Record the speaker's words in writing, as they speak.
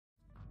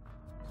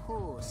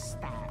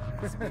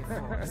stands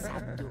before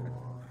Sadur.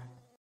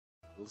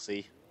 We'll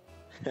see.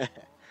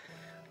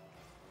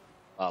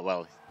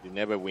 Well, you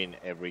never win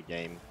every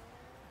game.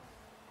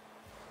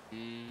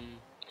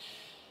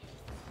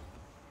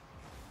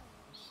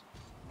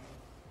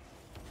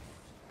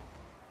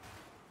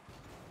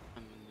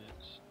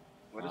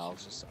 I'll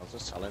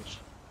just challenge.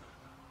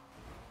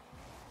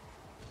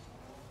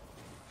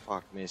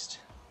 Fuck, missed.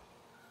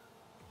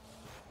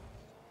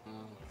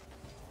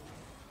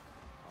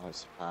 Oh,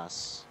 it's a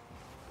pass.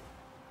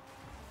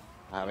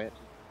 Have it.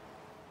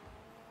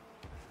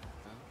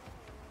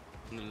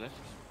 On the left.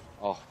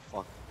 Oh,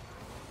 fuck.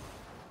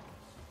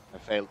 I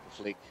failed to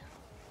flick.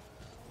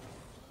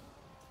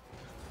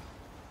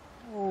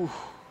 Ooh.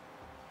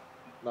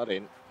 Not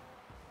in.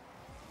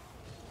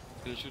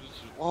 Can you shoot it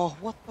through? Oh,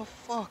 what the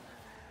fuck?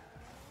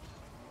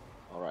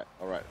 Alright,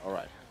 alright,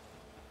 alright.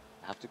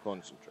 I have to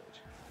concentrate.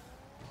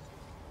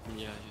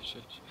 Yeah, you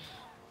should.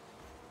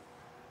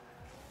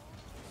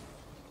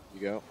 You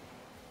go.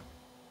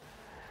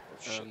 Oh,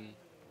 shit.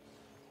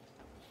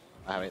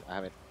 I have it, I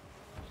have it.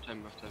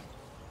 Time.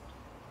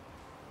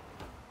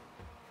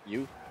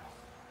 You?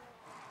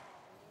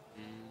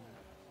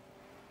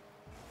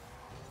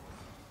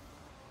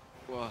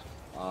 What?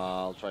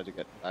 I'll try to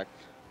get back.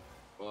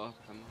 What?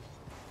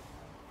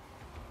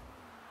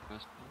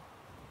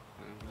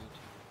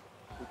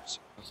 Oops.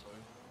 Oh, sorry.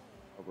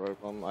 No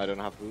problem, I don't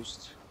have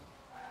boost.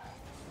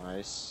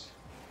 Nice.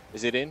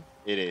 Is it in?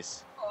 It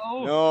is.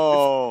 Oh!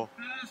 No!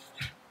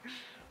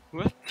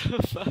 What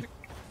the fuck?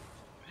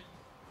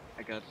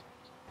 I got it.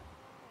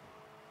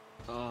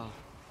 Oh,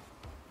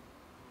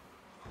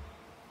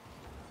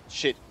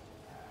 Shit.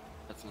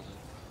 that's not it.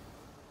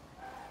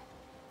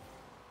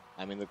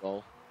 I'm in the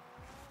goal.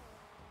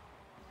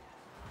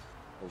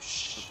 Oh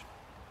shh.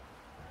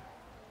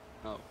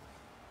 No.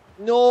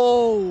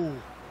 No!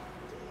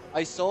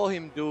 I saw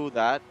him do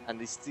that and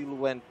he still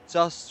went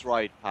just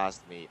right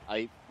past me.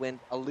 I went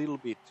a little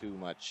bit too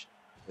much.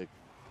 Like...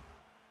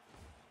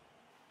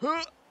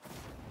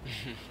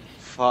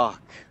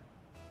 Fuck.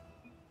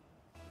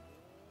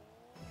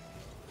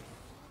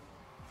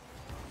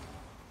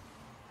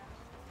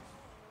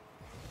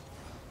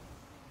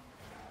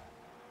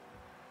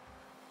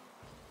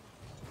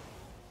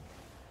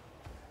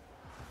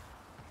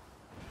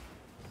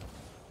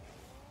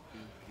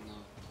 No.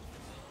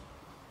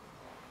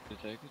 You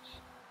take it?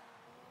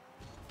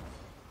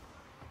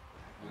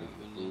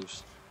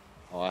 Boost.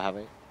 Oh, I have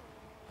it.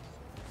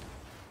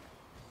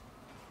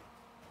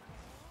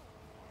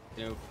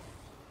 Nope.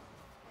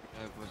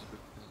 That was a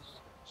good pass.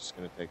 Just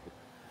gonna take the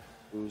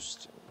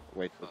boost.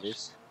 Wait for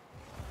this.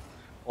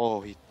 Oh,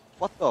 he.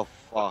 What the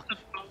fuck?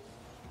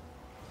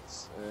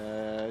 It's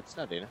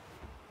not in.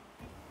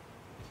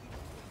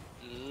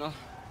 No.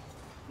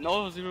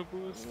 No, zero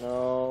boost.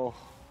 No.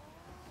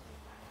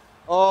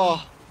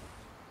 Oh.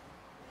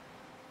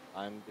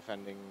 I'm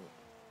defending.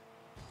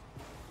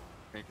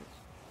 Take it.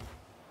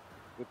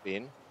 Good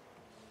pin.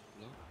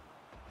 No.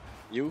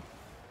 You?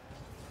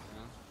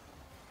 Yeah.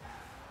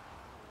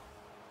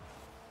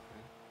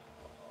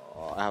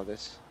 Oh, I have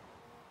this.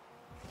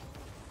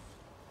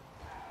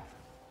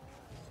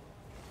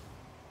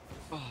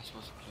 Oh, this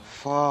was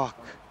close. Fuck.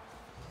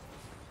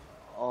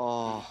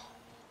 Oh.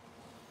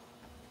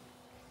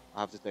 I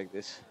have to take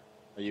this.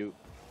 Are you?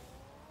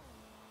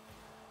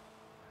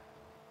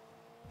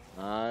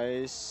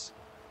 Nice.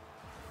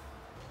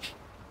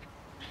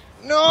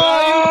 No!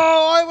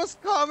 I was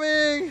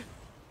coming!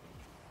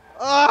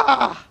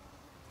 Ah!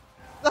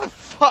 The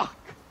fuck!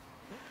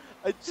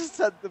 I just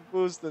had the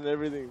boost and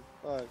everything.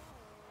 Fuck.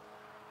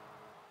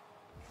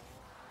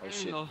 Oh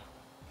shit. No.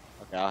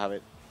 Okay, I'll have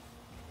it.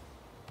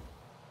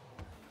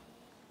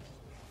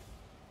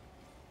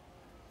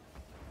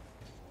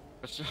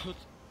 Watch out.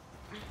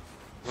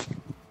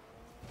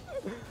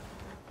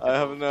 I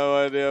have no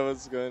idea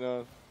what's going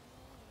on.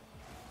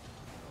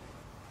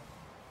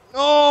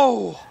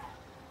 No!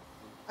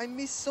 I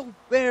missed so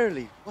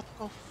barely. What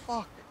the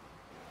fuck?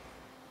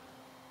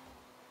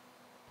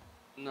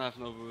 No, I have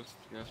no boost.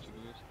 You have to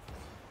do it.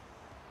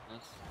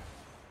 Yes.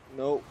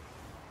 No.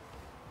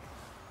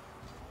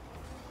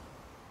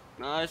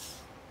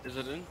 Nice. Is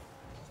it in?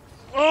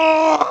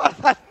 Oh,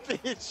 that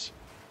bitch!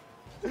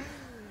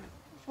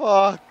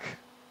 Fuck.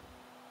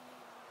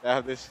 I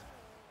have this.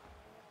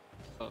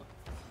 Oh.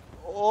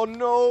 Oh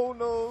no,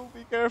 no!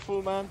 Be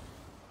careful, man.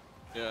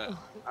 Yeah.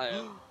 I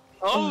am.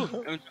 Oh!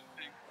 I'm jumping.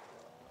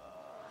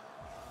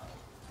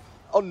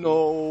 Oh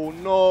no,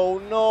 no,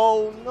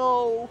 no,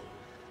 no!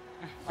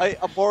 I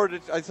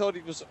aborted. I thought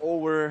it was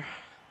over.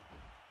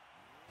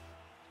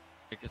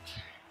 Take it.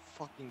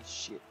 Fucking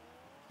shit.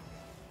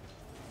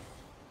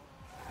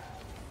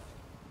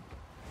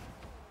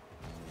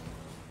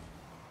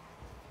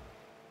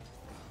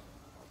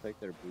 I'll take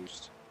their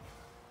boost.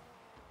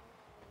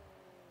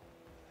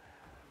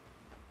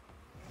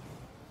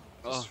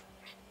 Oh.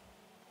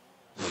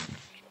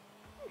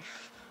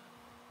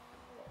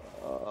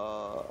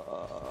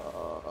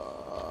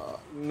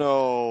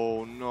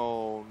 No,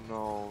 no,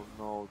 no,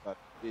 no, that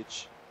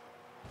bitch.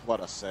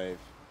 What a save.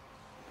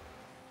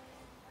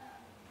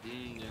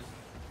 Yeah.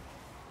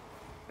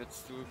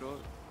 Let's do a goal.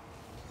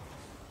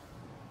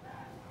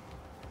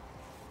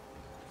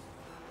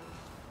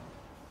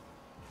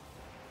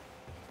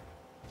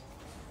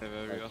 They're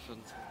very Right.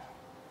 offensive.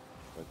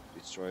 But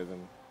destroy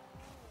them.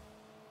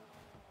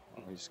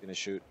 Oh, he's gonna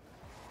shoot.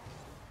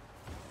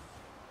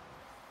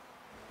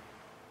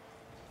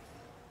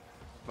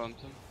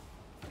 Bumped him.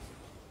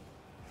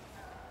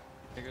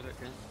 Take it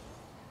again.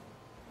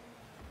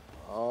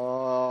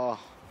 Oh,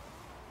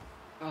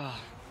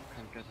 Ah,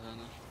 can't get her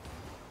enough.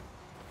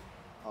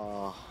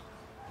 oh.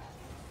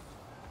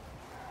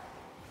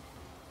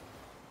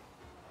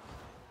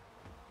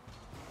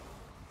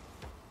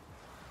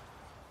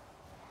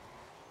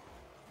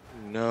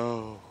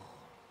 No.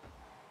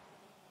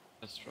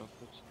 Let's drop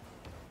it.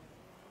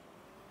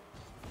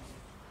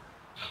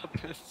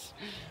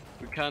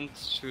 We can't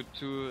shoot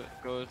 2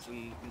 goals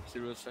in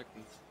 0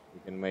 seconds. We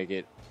can make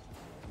it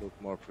look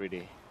more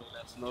pretty.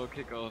 There's no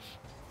kickoff.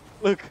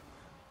 Look.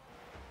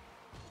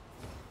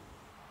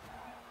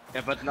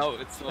 Yeah, but now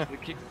it's not the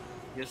kick.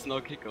 There's no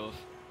kickoff.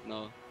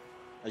 No.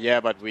 Yeah,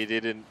 but we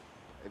didn't.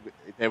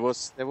 There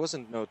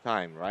wasn't no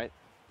time, right?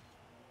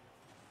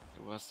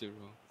 It was 0.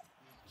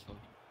 So.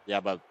 Yeah,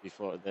 but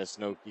before there's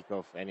no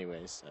kickoff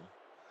anyway, so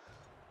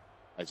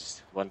I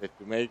just wanted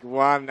to make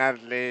one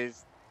at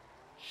least.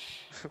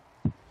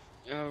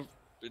 Yeah,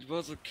 it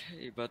was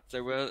okay, but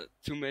there were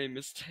too many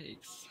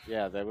mistakes.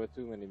 Yeah, there were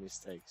too many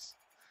mistakes.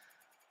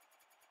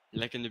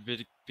 Like in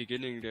the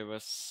beginning, there were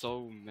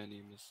so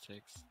many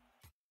mistakes.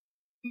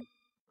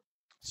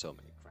 So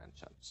many grand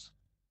champs.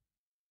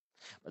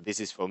 But this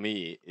is for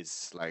me.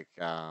 It's like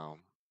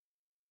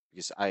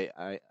because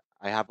I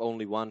have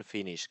only one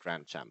Finnish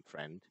grand champ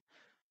friend,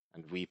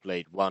 and we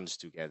played once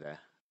together,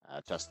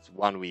 just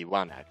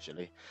 1v1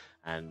 actually,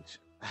 and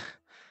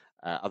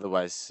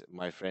otherwise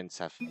my friends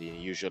have been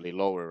usually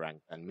lower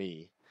ranked than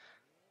me.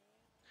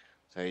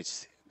 So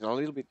it's a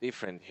little bit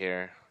different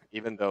here,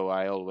 even though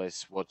I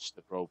always watch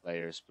the pro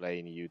players play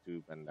in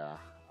YouTube, and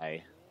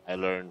I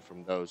learn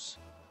from those.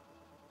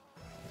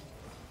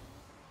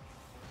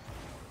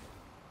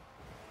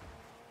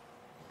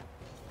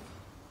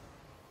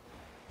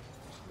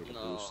 Need a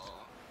No, boost.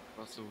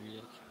 was so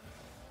weird.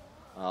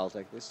 I'll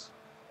take this.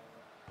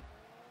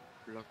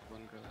 Blocked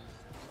one guy.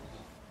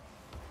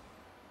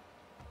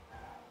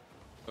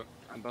 Oh,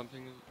 I'm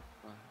bumping him.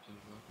 Ah, it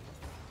didn't work.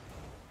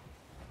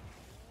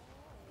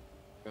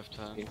 We have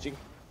time. Pinching.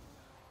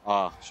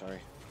 Ah,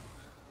 sorry.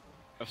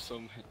 We have so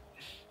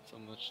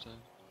much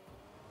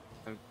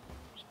time.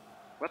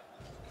 What?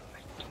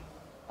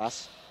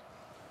 Pass.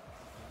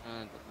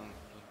 Don't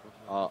go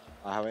for Oh, it.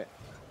 I have it.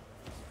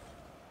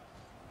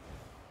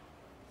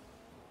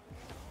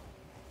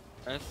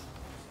 Yes?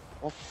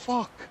 Oh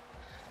fuck!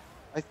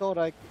 I thought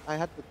I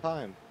had the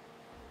time.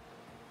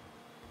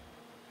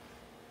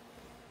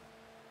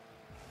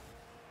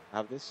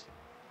 Have this?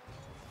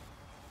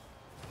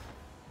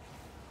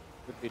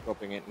 Could be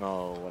dropping it.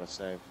 No, what a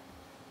save.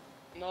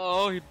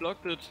 No, he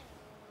blocked it.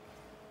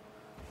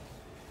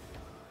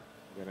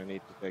 I'm gonna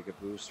need to take a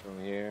boost from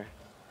here.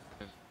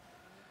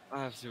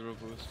 I have 0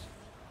 boost.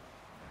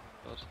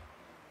 But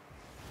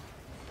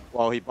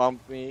Wow, he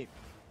bumped me.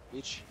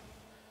 Each.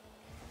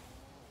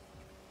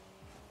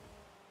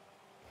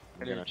 I'm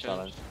Can you gonna change?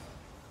 challenge.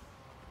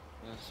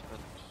 yes, but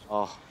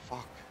Oh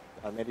fuck!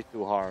 I made it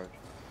too hard.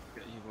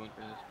 he won't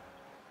get it.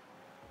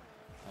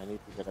 I need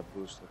to get a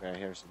boost. Okay,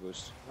 here's the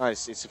boost.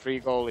 Nice. It's a free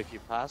goal if you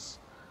pass.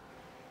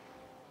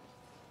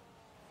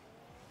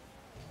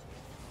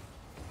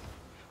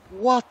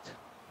 What?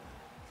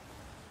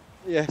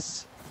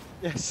 Yes.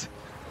 Yes.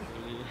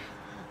 Really?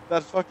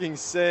 That fucking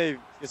save.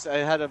 Because I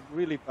had a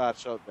really bad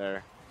shot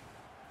there.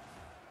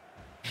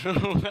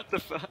 What the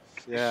fuck?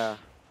 Yeah.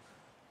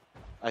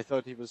 I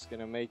thought he was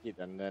gonna make it,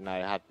 and then I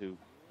had to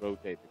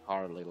rotate the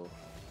car a little.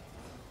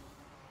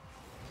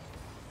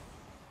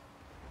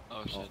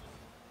 Oh shit.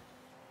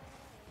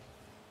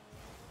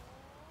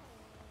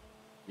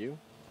 You?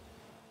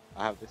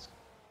 I have this.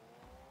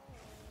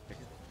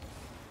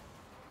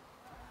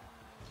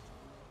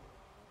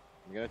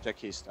 I'm gonna check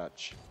his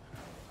touch.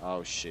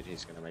 Oh shit,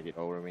 he's gonna make it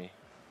over me.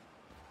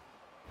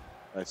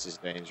 That's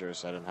just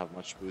dangerous. I don't have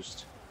much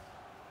boost.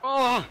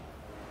 Oh!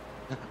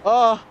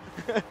 Oh!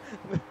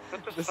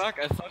 What the fuck?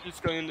 I thought he was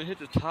going to hit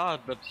it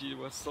hard, but he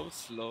was so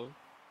slow.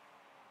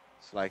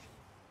 It's like,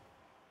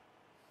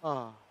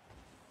 oh.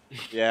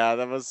 Yeah,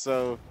 that was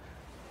so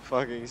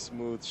fucking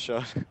smooth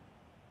shot.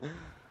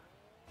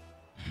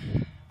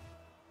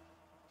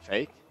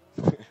 Fake?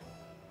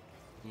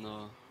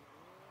 No.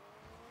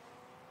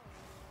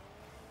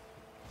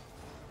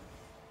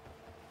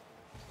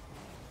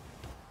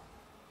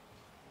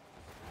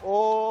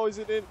 Oh, is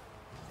it in? It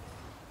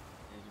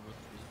would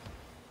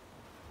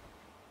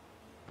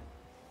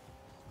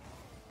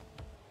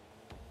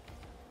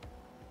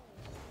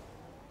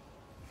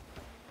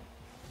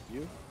be.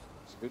 You?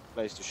 It's a good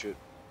place to shoot.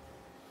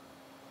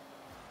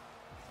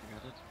 I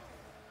got it.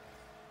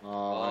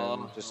 Oh,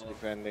 I'm Oh. just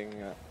defending.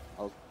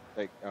 I'll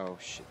take. Oh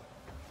shit.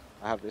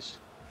 I have this.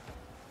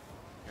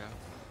 Yeah.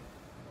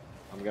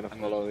 I'm gonna I'm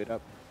follow it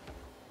up.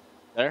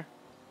 There?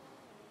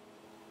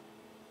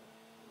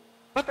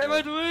 What am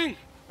I doing?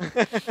 Don't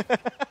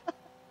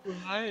Too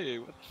high.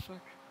 What the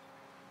fuck?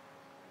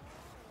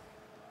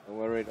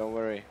 worry, don't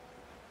worry.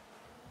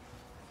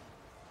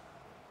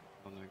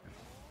 Oh my god.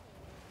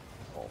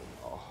 Oh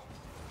no.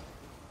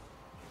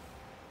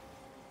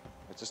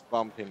 I just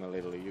bump him a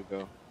little, you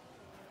go.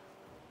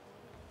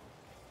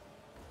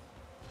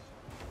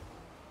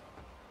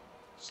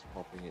 Just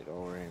popping it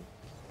over him.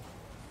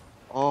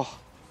 Oh!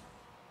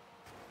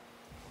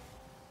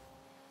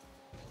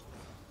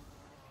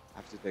 I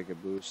have to take a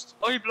boost.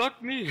 Oh, he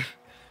blocked me.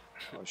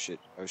 Oh shit,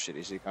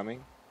 is he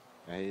coming?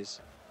 Yeah, he is.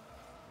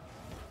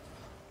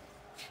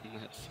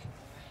 Nice.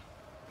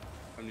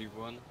 Only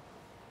one.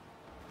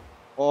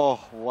 Oh,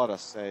 what a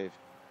save.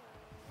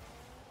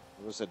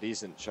 It was a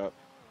decent shot.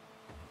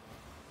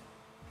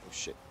 Oh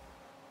shit.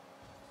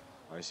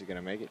 Oh, is he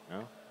gonna make it?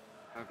 No?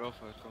 I'll go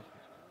for it, go for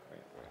it.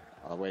 Wait.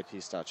 I'll wait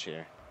his touch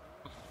here.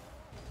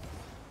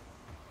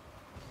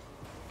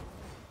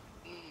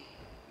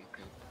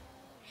 Okay.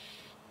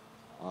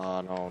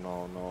 Ah,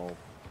 no.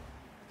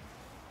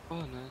 Oh,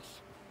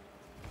 nice.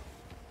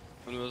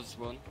 1 versus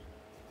 1.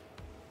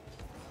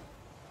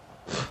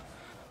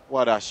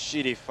 What a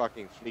shitty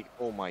fucking flick.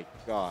 Oh my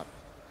god.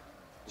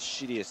 The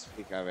shittiest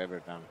flick I've ever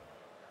done.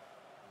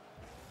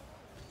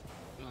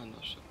 No,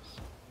 no shots.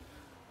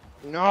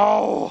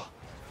 No!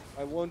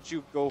 Why won't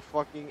you go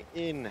fucking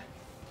in?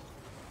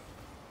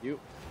 You.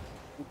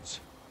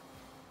 Oops.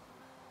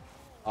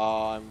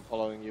 I'm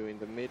following you in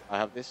the mid. I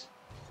have this.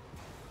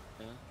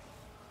 Yeah.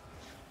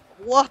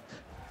 What?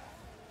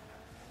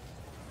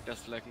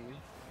 Just lagging me.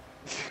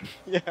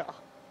 Yeah.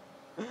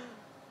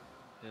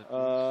 Yeah,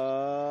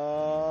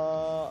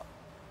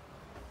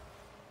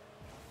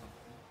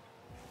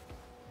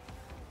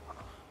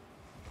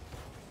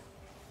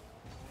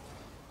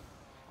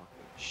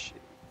 Fucking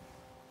shit.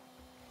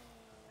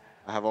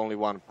 I have only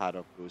one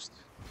paddock boost.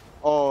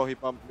 Oh, he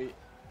bumped me.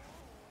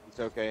 It's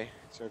okay.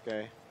 It's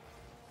okay.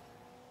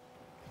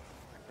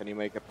 Can you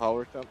make a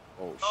power jump?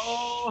 Oh,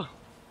 Oh!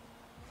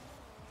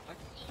 Fuck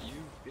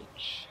you,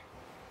 bitch.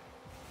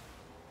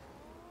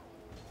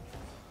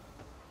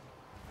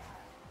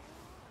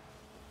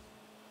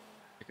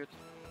 Good.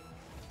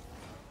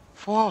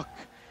 Fuck!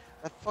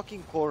 That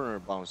fucking corner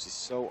bounce is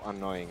so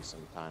annoying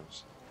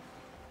sometimes.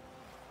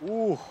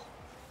 Ooh!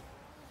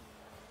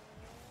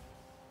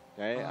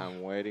 Okay,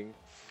 I'm waiting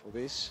for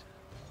this.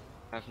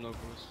 I have no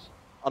boost.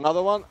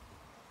 Another one!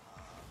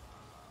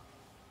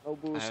 No I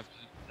boost. have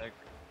to like.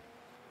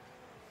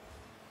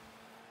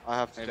 I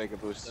have to take a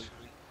boost.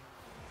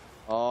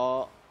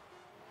 Oh,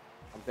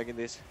 I'm taking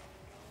this.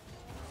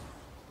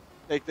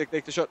 Take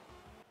the shot.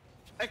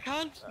 I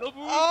can't! No boost!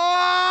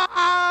 Ah!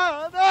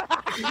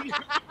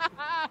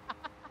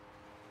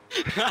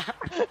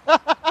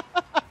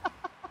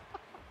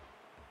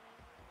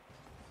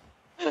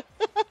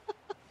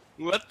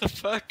 What the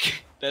fuck?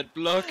 That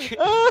block?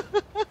 What?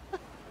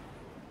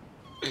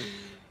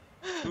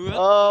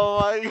 Oh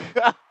my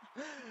god!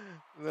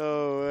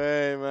 No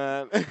way,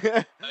 man.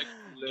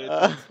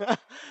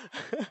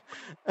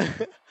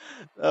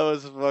 That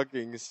was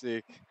fucking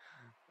sick.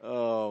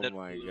 Oh That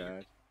my block.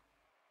 god.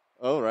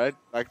 Alright,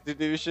 back to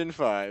Division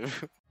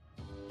 5.